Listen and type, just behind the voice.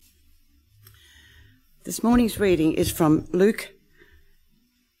This morning's reading is from Luke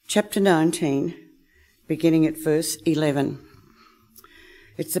chapter 19, beginning at verse 11.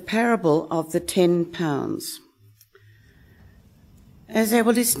 It's the parable of the 10 pounds. As they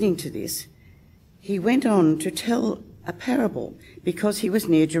were listening to this, he went on to tell a parable because he was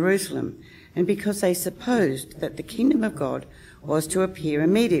near Jerusalem and because they supposed that the kingdom of God was to appear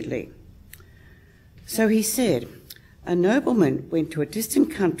immediately. So he said, a nobleman went to a distant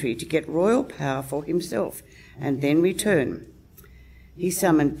country to get royal power for himself and then return. He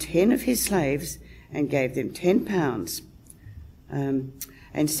summoned 10 of his slaves and gave them 10 pounds and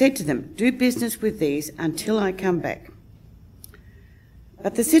said to them, do business with these until I come back.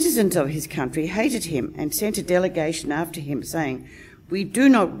 But the citizens of his country hated him and sent a delegation after him, saying, we do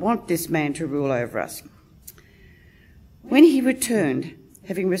not want this man to rule over us. When he returned,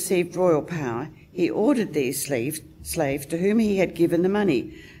 having received royal power, he ordered these slaves to whom he had given the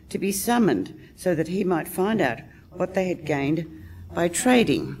money to be summoned so that he might find out what they had gained by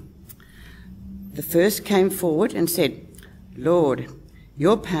trading. The first came forward and said, Lord,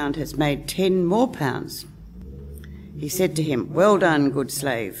 your pound has made 10 more pounds. He said to him, well done, good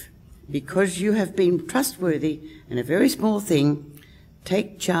slave. Because you have been trustworthy in a very small thing,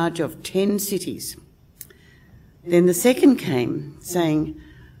 take charge of 10 cities. Then the second came, saying,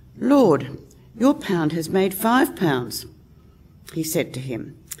 Lord, your pound has made 5 pounds. He said to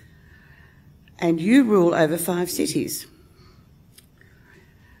him, and you rule over 5 cities.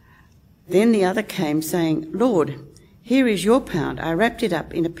 Then the other came, saying, Lord, here is your pound. I wrapped it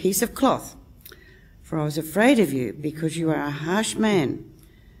up in a piece of cloth, for I was afraid of you, because you are a harsh man.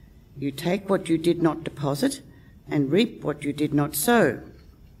 You take what you did not deposit and reap what you did not sow.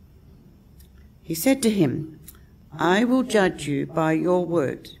 He said to him, I will judge you by your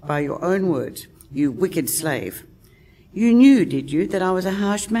words, by your own words, you wicked slave. You knew, did you, that I was a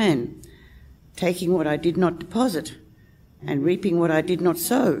harsh man, taking what I did not deposit and reaping what I did not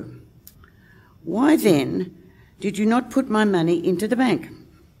sow? Why then did you not put my money into the bank?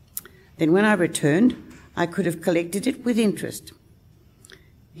 Then when I returned, I could have collected it with interest.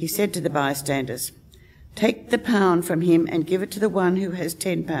 He said to the bystanders, take the pound from him and give it to the one who has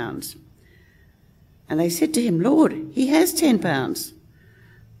 10 pounds. And they said to him, Lord, he has 10 pounds.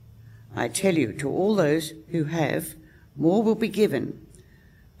 I tell you, to all those who have, more will be given.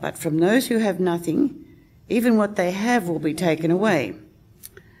 But from those who have nothing, even what they have will be taken away.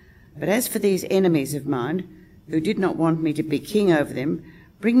 But as for these enemies of mine, who did not want me to be king over them,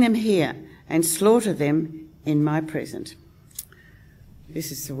 bring them here and slaughter them in my presence.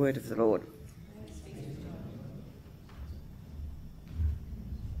 This is the word of the Lord.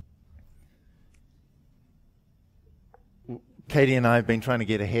 Katie and I have been trying to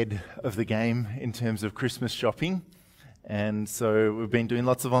get ahead of the game in terms of Christmas shopping. And so we've been doing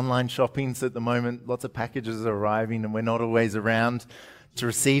lots of online shoppings at the moment. Lots of packages are arriving and we're not always around to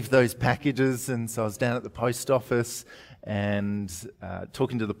receive those packages. And so I was down at the post office and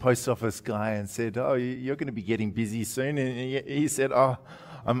talking to the post office guy and said, oh, you're going to be getting busy soon. And he said, oh,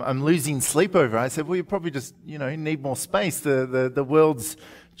 I'm losing sleep over it. I said, well, you probably just, need more space. The world's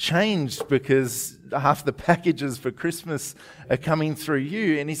changed because half the packages for Christmas are coming through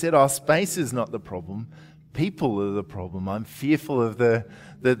you. And he said, oh, space is not the problem. People are the problem. I'm fearful of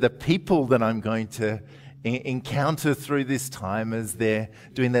the people that I'm going to encounter through this time as they're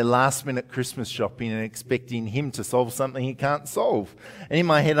doing their last minute Christmas shopping and expecting him to solve something he can't solve. And in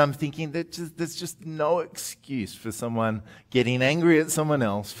my head I'm thinking that there's just no excuse for someone getting angry at someone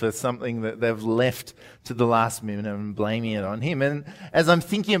else for something that they've left to the last minute and blaming it on him. And as I'm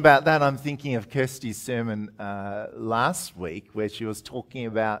thinking about that, I'm thinking of Kirsty's sermon last week where she was talking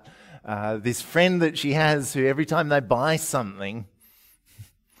about this friend that she has who every time they buy something,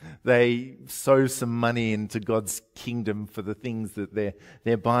 they sow some money into God's kingdom for the things that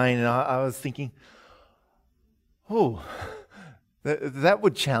they're buying. And I was thinking, oh, that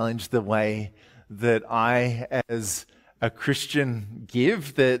would challenge the way that I, as a Christian,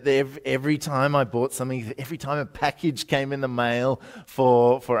 give. That every time I bought something, every time a package came in the mail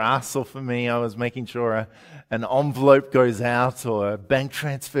for us or for me, I was making sure an envelope goes out or a bank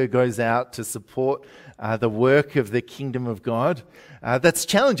transfer goes out to support the work of the kingdom of God. That's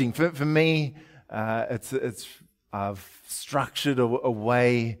challenging for me. I've structured a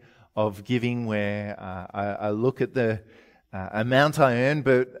way of giving where I look at the amount I earn,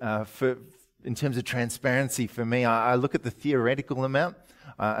 but in terms of transparency for me, I look at the theoretical amount.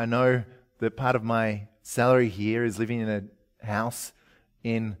 I know that part of my salary here is living in a house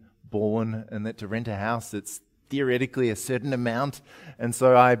in Bourne, and that to rent a house, it's theoretically a certain amount, and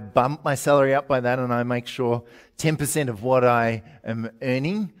so I bump my salary up by that, and I make sure 10% of what I am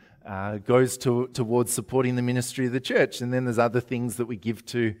earning goes towards supporting the ministry of the church. And then there's other things that we give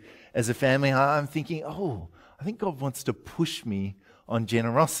to as a family. I'm thinking, I think God wants to push me on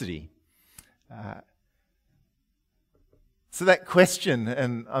generosity. So that question,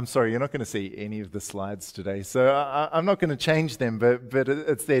 and I'm sorry, you're not going to see any of the slides today, so I'm not going to change them, but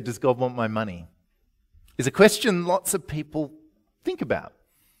it's there, does God want my money? Is a question lots of people think about.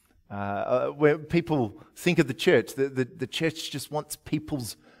 Where people think of the church, the church just wants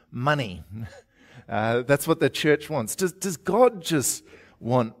people's money. That's what the church wants. Does God just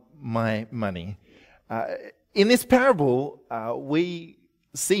want my money? In this parable, we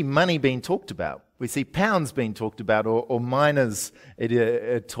see money being talked about. We see pounds being talked about, or minas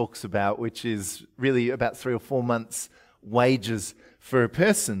it talks about, which is really about 3 or 4 months' wages for a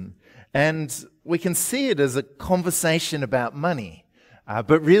person. And we can see it as a conversation about money.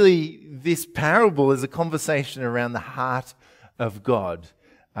 But really, this parable is a conversation around the heart of God.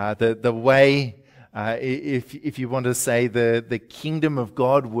 The way, if you want to say, the kingdom of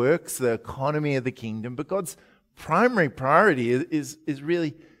God works, the economy of the kingdom. But God's primary priority is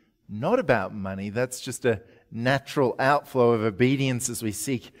really not about money. That's just a natural outflow of obedience as we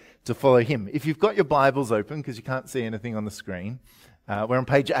seek to follow Him. If you've got your Bibles open, because you can't see anything on the screen, we're on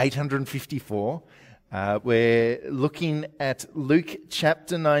page 854. We're looking at Luke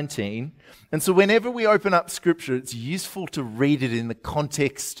chapter 19. And so whenever we open up Scripture, it's useful to read it in the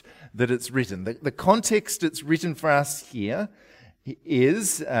context that it's written. The context it's written for us here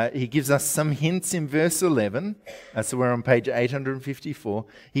is, he gives us some hints in verse 11. So we're on page 854.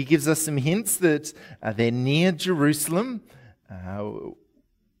 He gives us some hints that they're near Jerusalem.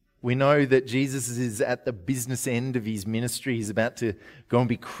 We know that Jesus is at the business end of his ministry. He's about to go and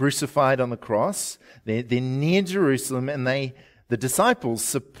be crucified on the cross. They're near Jerusalem, and the disciples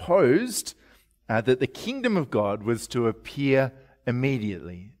supposed that the kingdom of God was to appear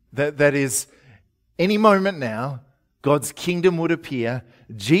immediately. That is, any moment now, God's kingdom would appear.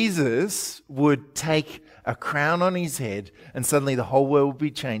 Jesus would take a crown on his head, and suddenly the whole world would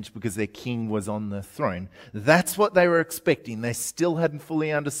be changed because their king was on the throne. That's what they were expecting. They still hadn't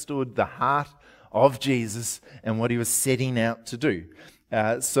fully understood the heart of Jesus and what he was setting out to do.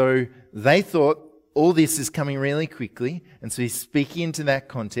 So they thought all this is coming really quickly, and so he's speaking into that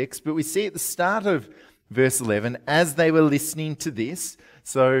context. But we see at the start of verse 11, as they were listening to this,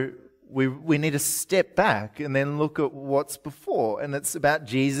 so we need to step back and then look at what's before, and it's about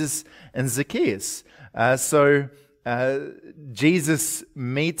Jesus and Zacchaeus. Jesus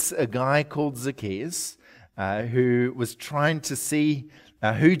meets a guy called Zacchaeus who was trying to see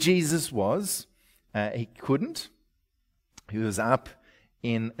who Jesus was. He couldn't. He was up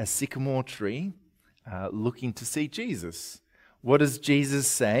in a sycamore tree looking to see Jesus. What does Jesus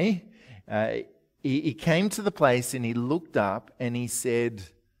say? He came to the place and he looked up and he said,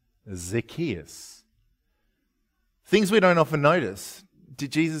 Zacchaeus. Things we don't often notice.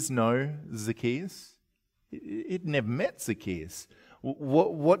 Did Jesus know Zacchaeus? He'd never met Zacchaeus.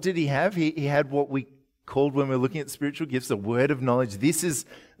 What did he have? He had what we called, when we're looking at spiritual gifts, a word of knowledge. This is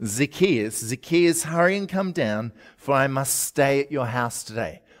Zacchaeus. Zacchaeus, hurry and come down, for I must stay at your house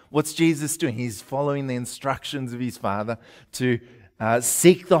today. What's Jesus doing? He's following the instructions of his Father to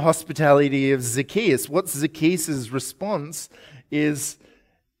seek the hospitality of Zacchaeus. What's Zacchaeus' response is,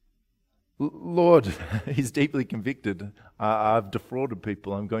 Lord, he's deeply convicted. I've defrauded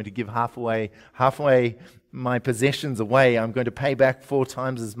people. I'm going to give half away my possessions away. I'm going to pay back 4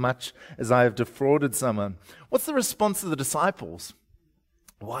 times as much as I have defrauded someone. What's the response of the disciples?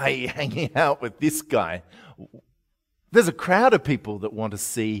 Why are you hanging out with this guy? There's a crowd of people that want to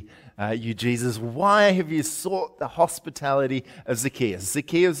see you, Jesus. Why have you sought the hospitality of Zacchaeus?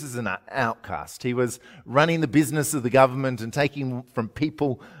 Zacchaeus is an outcast. He was running the business of the government and taking from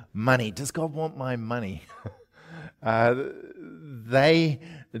people money. Does God want my money? They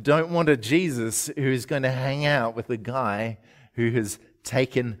don't want a Jesus who is going to hang out with a guy who has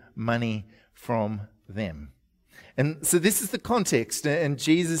taken money from them. And so this is the context, and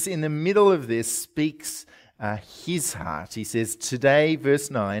Jesus in the middle of this speaks his heart. He says, today, verse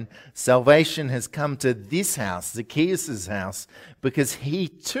 9, salvation has come to this house, Zacchaeus' house, because he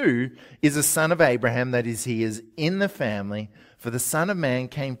too is a son of Abraham, that is, he is in the family. For the Son of Man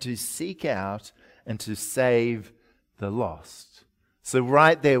came to seek out and to save the lost. So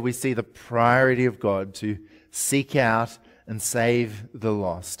right there we see the priority of God to seek out and save the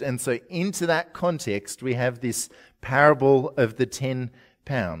lost. And so into that context we have this parable of the 10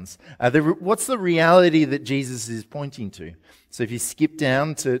 pounds. What's the reality that Jesus is pointing to? So if you skip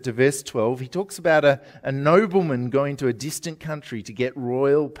down to verse 12, he talks about a nobleman going to a distant country to get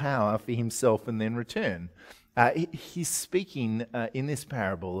royal power for himself and then return. He's speaking in this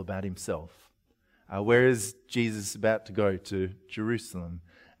parable about himself. Where is Jesus about to go? To Jerusalem.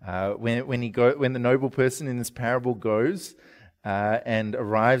 When the noble person in this parable goes and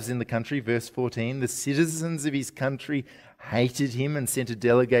arrives in the country, verse 14, the citizens of his country hated him and sent a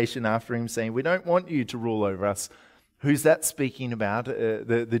delegation after him saying, "We don't want you to rule over us." Who's that speaking about?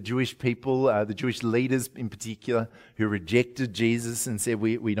 The Jewish people, the Jewish leaders in particular, who rejected Jesus and said,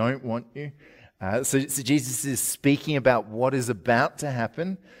 we don't want you. So Jesus is speaking about what is about to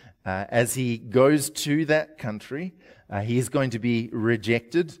happen as he goes to that country. He is going to be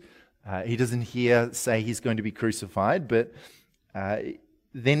rejected. He doesn't here say he's going to be crucified, but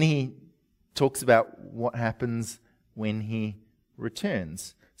then he talks about what happens when he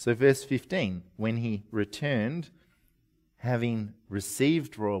returns. So verse 15, when he returned, having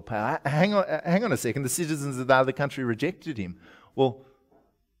received royal power. Hang on a second, the citizens of the other country rejected him. Well,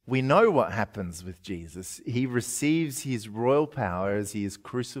 we know what happens with Jesus. He receives his royal power as he is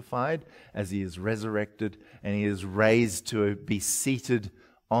crucified, as he is resurrected, and he is raised to be seated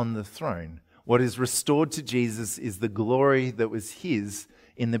on the throne. What is restored to Jesus is the glory that was his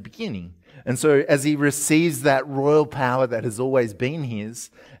in the beginning. And so as he receives that royal power that has always been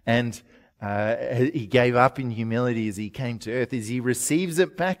his, and he gave up in humility as he came to earth, as he receives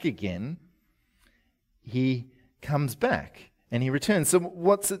it back again, he comes back. And he returns. So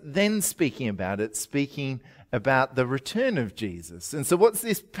what's it then speaking about? It's speaking about the return of Jesus. And so what's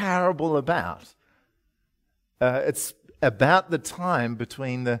this parable about? It's about the time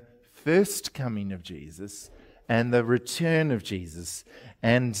between the first coming of Jesus and the return of Jesus.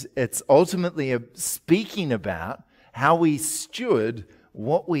 And it's ultimately speaking about how we steward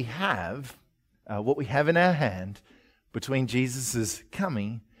what we have in our hand between Jesus'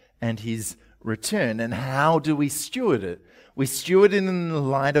 coming and his return. And how do we steward it? We steward it in the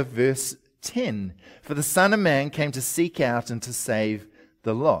light of verse 10. For the Son of Man came to seek out and to save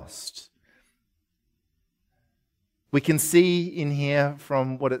the lost. We can see in here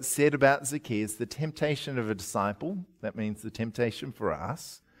from what it said about Zacchaeus, the temptation of a disciple, that means the temptation for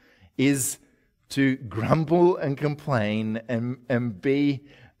us, is to grumble and complain and be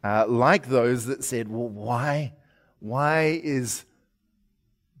like those that said, well, why is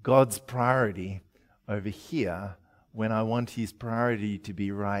God's priority over here when I want his priority to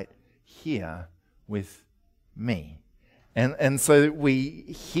be right here with me? And so we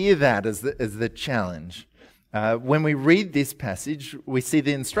hear that as the challenge. When we read this passage, we see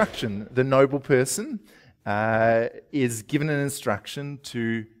the instruction. The noble person is given an instruction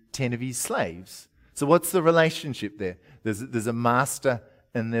to 10 of his slaves. So what's the relationship there? There's a master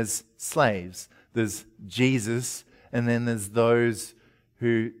and there's slaves. There's Jesus, and then there's those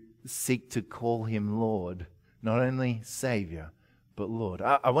who seek to call him Lord. Not only Savior, but Lord.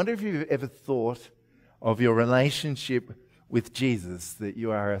 I wonder if you've ever thought of your relationship with Jesus, that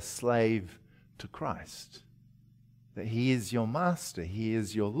you are a slave to Christ, that he is your master, he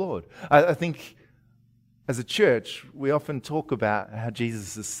is your Lord. I think as a church, we often talk about how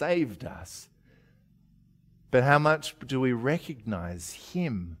Jesus has saved us, but how much do we recognize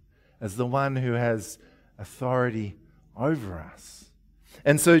him as the one who has authority over us?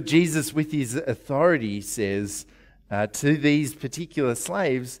 And so Jesus, with his authority, says to these particular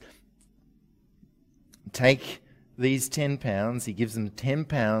slaves, take these 10 pounds. He gives them 10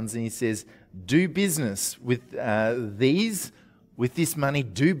 pounds and he says, do business with this money,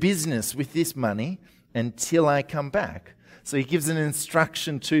 do business with this money until I come back. So he gives an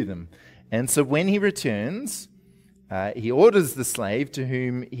instruction to them. And so when he returns, he orders the slave to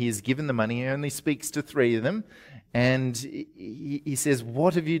whom he has given the money. He only speaks to 3 of them. And he says,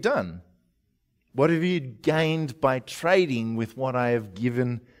 what have you done? What have you gained by trading with what I have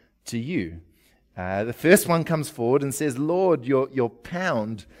given to you? The first one comes forward and says, Lord, your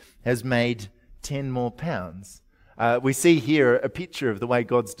pound has made 10 more pounds. We see here a picture of the way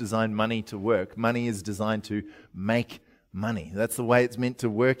God's designed money to work. Money is designed to make money. That's the way it's meant to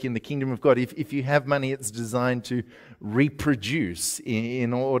work in the kingdom of God. If you have money, it's designed to reproduce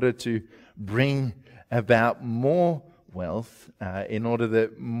in order to bring about more wealth in order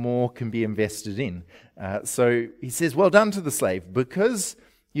that more can be invested in. So he says, well done to the slave. Because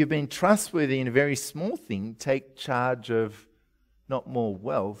you've been trustworthy in a very small thing, take charge of not more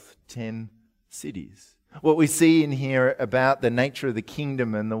wealth, 10 cities. What we see in here about the nature of the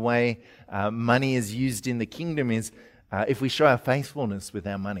kingdom and the way money is used in the kingdom is if we show our faithfulness with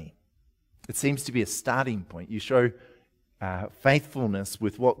our money. It seems to be a starting point. You show faithfulness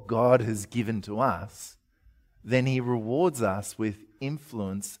with what God has given to us, then he rewards us with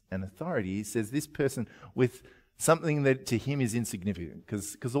influence and authority. He says this person with something that to him is insignificant,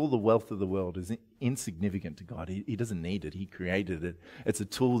 because all the wealth of the world is insignificant to God. He doesn't need it. He created it. It's a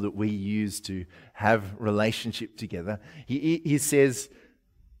tool that we use to have relationship together. He says,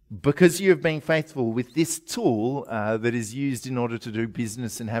 because you have been faithful with this tool that is used in order to do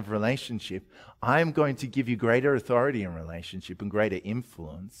business and have relationship, I am going to give you greater authority in relationship and greater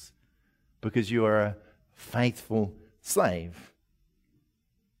influence because you are a faithful slave.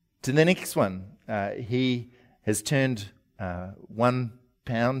 To the next one, he has turned £1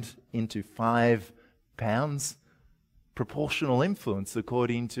 into £5, proportional influence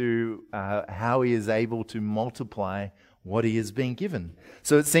according to how he is able to multiply what he has been given.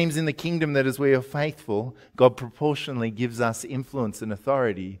 So it seems in the kingdom that as we are faithful, God proportionally gives us influence and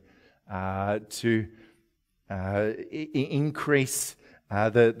authority to increase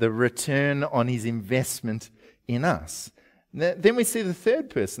the return on his investment in us. Then we see the third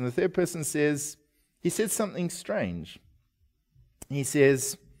person. The third person says, he said something strange. He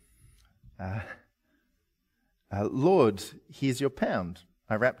says, Lord, here's your pound.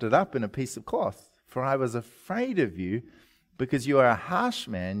 I wrapped it up in a piece of cloth, for I was afraid of you, because you are a harsh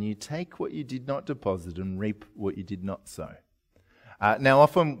man. You take what you did not deposit and reap what you did not sow. Now,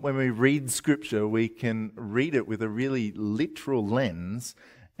 often when we read Scripture, we can read it with a really literal lens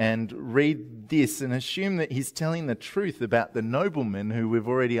and read this and assume that he's telling the truth about the nobleman who we've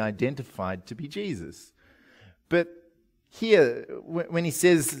already identified to be Jesus. But here, when he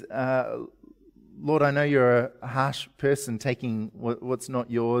says, Lord, I know you're a harsh person, taking what's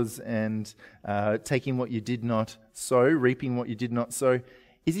not yours and taking what you did not sow, reaping what you did not sow,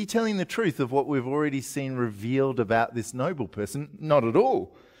 is he telling the truth of what we've already seen revealed about this noble person? Not at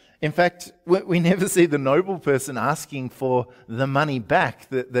all. In fact, we never see the noble person asking for the money back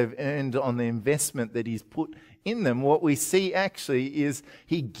that they've earned on the investment that he's put in them. What we see actually is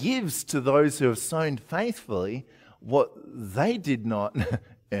he gives to those who have sown faithfully what they did not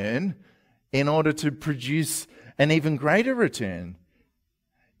earn in order to produce an even greater return.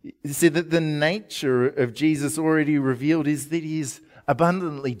 You see that the nature of Jesus already revealed is that he is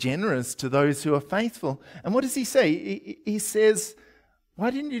abundantly generous to those who are faithful. And what does he say? He says, why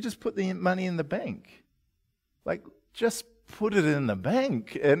didn't you just put the money in the bank? Like, just put it in the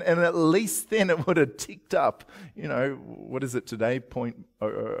bank. And at least then it would have ticked up, what is it today? 0.00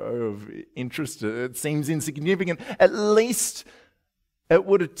 of interest. It seems insignificant. At least it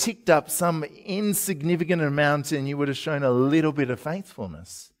would have ticked up some insignificant amount and you would have shown a little bit of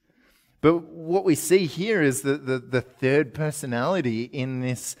faithfulness. But what we see here is that the third personality in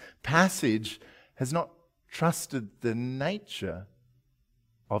this passage has not trusted the nature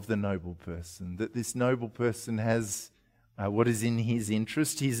of the noble person, that this noble person has what is in his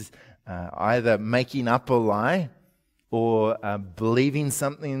interest. He's either making up a lie or believing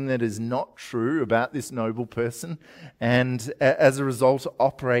something that is not true about this noble person, and as a result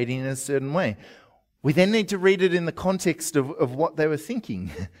operating in a certain way. We then need to read it in the context of what they were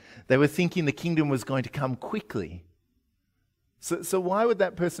thinking. They were thinking the kingdom was going to come quickly. So why would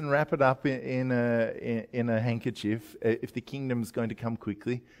that person wrap it up in a handkerchief if the kingdom's going to come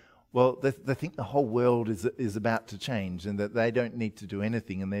quickly? Well, they think the whole world is about to change and that they don't need to do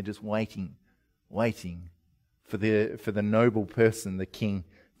anything and they're just waiting for the noble person, the king,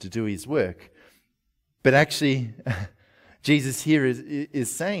 to do his work. But actually, Jesus here is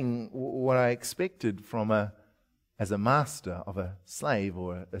saying what I expected from as a master of a slave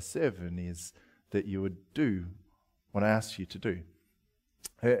or a servant is that you would do what I asked you to do.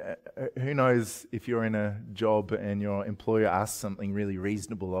 Who knows if you're in a job and your employer asks something really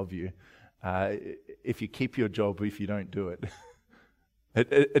reasonable of you, if you keep your job if you don't do it.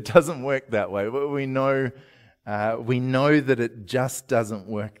 It doesn't work that way. We know that it just doesn't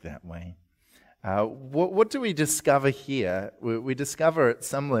work that way. What do we discover here? We discover at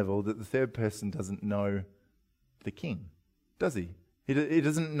some level that the third person doesn't know the king, does he? He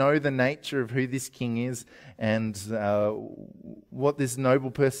doesn't know the nature of who this king is, and what this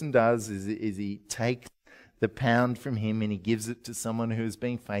noble person does is he takes the pound from him and he gives it to someone who is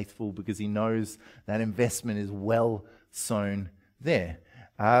being faithful because he knows that investment is well sown there.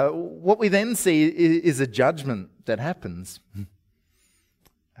 What we then see is a judgment that happens.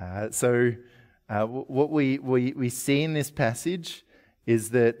 What we see in this passage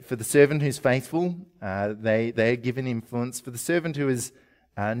is that for the servant who's faithful, they are given influence. For the servant who is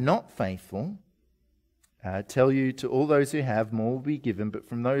not faithful, tell you to all those who have, more will be given, but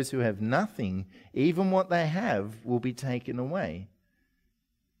from those who have nothing, even what they have will be taken away.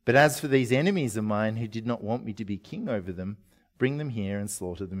 But as for these enemies of mine who did not want me to be king over them, bring them here and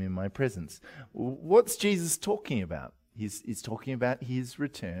slaughter them in my presence. What's Jesus talking about? He's talking about his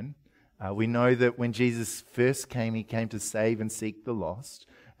return. We know that when Jesus first came, he came to save and seek the lost.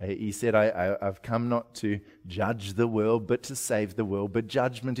 He said, I've come not to judge the world, but to save the world, but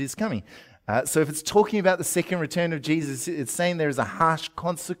judgment is coming. So if it's talking about the second return of Jesus, it's saying there is a harsh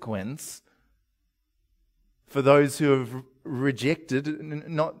consequence for those who have rejected,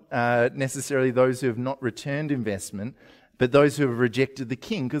 not necessarily those who have not returned investment, but those who have rejected the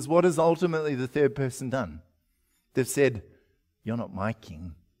king. Because what has ultimately the third person done? They've said, you're not my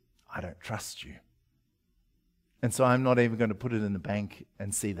king. I don't trust you. And so I'm not even going to put it in the bank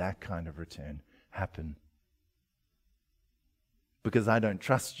and see that kind of return happen, because I don't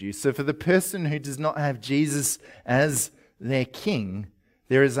trust you. So for the person who does not have Jesus as their king,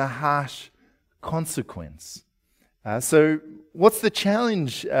 there is a harsh consequence. So what's the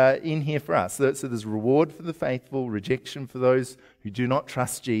challenge in here for us? So there's reward for the faithful, rejection for those who do not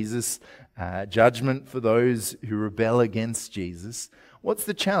trust Jesus, judgment for those who rebel against Jesus. What's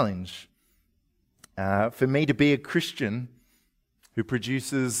the challenge? For me to be a Christian who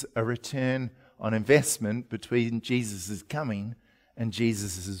produces a return on investment between Jesus' coming and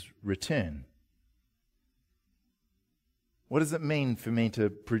Jesus' return. What does it mean for me to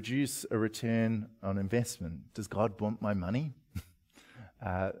produce a return on investment? Does God want my money?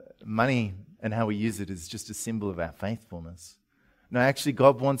 Money and how we use it is just a symbol of our faithfulness. No, actually,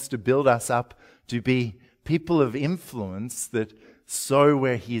 God wants to build us up to be people of influence that sow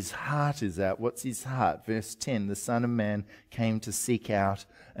where his heart is at. What's his heart? Verse 10, the Son of Man came to seek out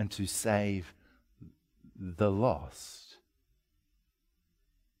and to save the lost.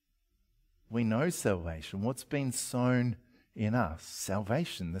 We know salvation. What's been sown in us?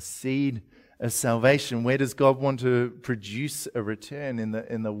 Salvation, the seed of salvation. Where does God want to produce a return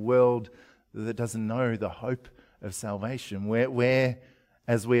in the world that doesn't know the hope of salvation? Where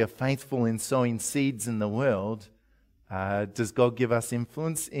as we are faithful in sowing seeds in the world, does God give us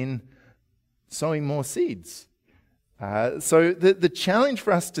influence in sowing more seeds? So the challenge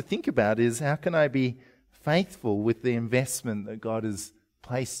for us to think about is, how can I be faithful with the investment that God has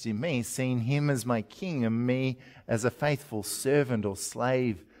placed in me, seeing him as my king and me as a faithful servant or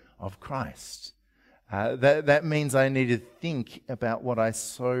slave of Christ? That means I need to think about what I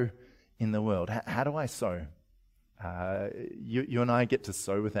sow in the world. How do I sow? You and I get to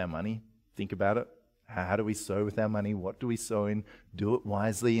sow with our money. Think about it. How do we sow with our money? What do we sow in? Do it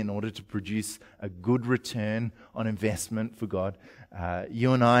wisely in order to produce a good return on investment for God.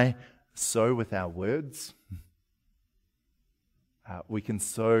 You and I sow with our words. We can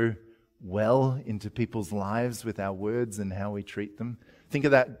sow well into people's lives with our words and how we treat them. Think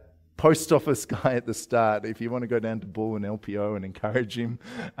of that post office guy at the start. If you want to go down to Bull and LPO and encourage him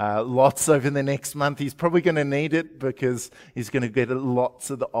lots over the next month, he's probably going to need it, because he's going to get lots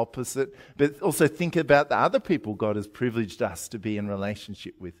of the opposite. But also think about the other people God has privileged us to be in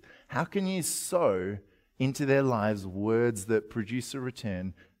relationship with. How can you sow into their lives words that produce a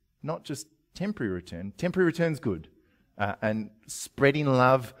return, not just temporary return? Temporary return's good. And spreading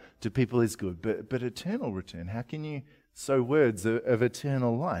love to people is good. But eternal return, how can you sow words of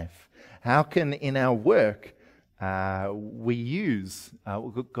eternal life? How can in our work we use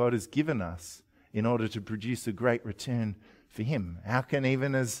what God has given us in order to produce a great return for him? How can,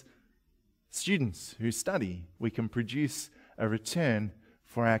 even as students who study, we can produce a return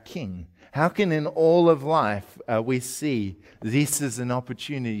for our King? How can in all of life we see this as an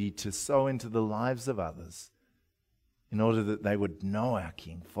opportunity to sow into the lives of others in order that they would know our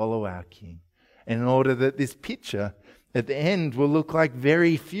King, follow our King, and in order that this picture at the end will look like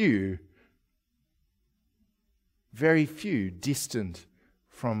very few distant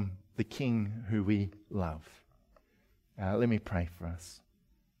from the King who we love. Let me pray for us.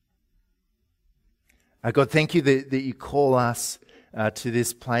 God, thank you that you call us to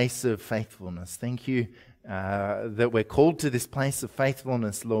this place of faithfulness. Thank you that we're called to this place of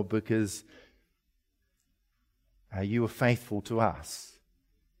faithfulness, Lord, because you are faithful to us.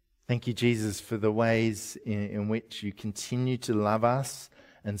 Thank you, Jesus, for the ways in which you continue to love us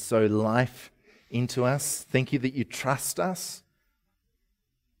and sow life into us. Thank you that you trust us.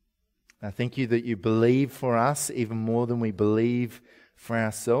 Thank you that you believe for us even more than we believe for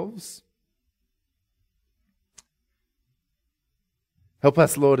ourselves. Help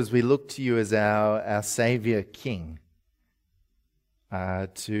us, Lord, as we look to you as our Saviour King,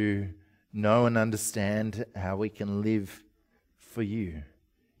 to know and understand how we can live for you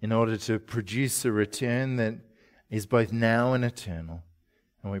in order to produce a return that is both now and eternal.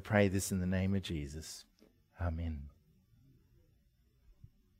 And we pray this in the name of Jesus. Amen.